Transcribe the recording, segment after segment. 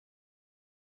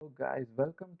Hello guys,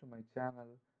 welcome to my channel.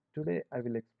 Today I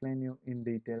will explain you in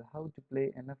detail how to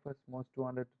play NFS Most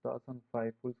 200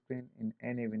 2005 full screen in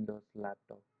any Windows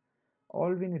laptop.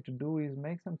 All we need to do is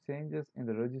make some changes in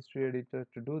the registry editor.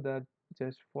 To do that,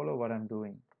 just follow what I'm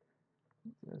doing.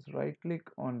 Just right click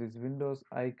on this Windows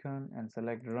icon and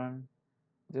select run.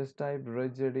 Just type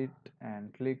regedit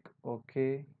and click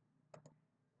OK.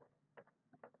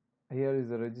 Here is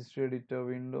the registry editor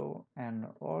window, and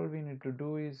all we need to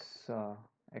do is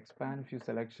expand few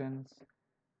selections,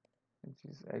 which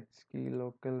is H key,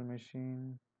 local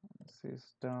machine,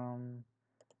 system,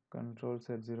 control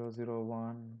set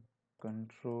 001,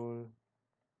 control,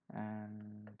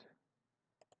 and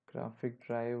graphic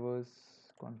drivers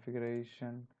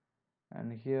configuration,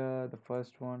 and here the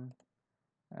first one,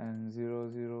 and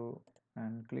 00,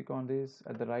 and click on this.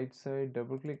 At the right side,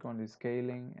 double click on the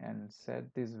scaling and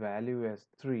set this value as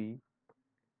 3,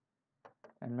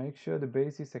 and make sure the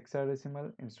base is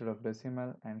hexadecimal instead of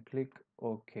decimal, and click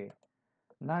OK.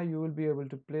 Now you will be able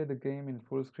to play the game in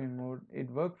full screen mode. It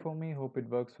worked for me, hope it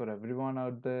works for everyone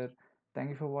out there. Thank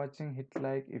you for watching. Hit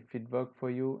like if it worked for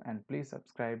you, and please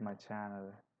subscribe my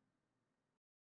channel.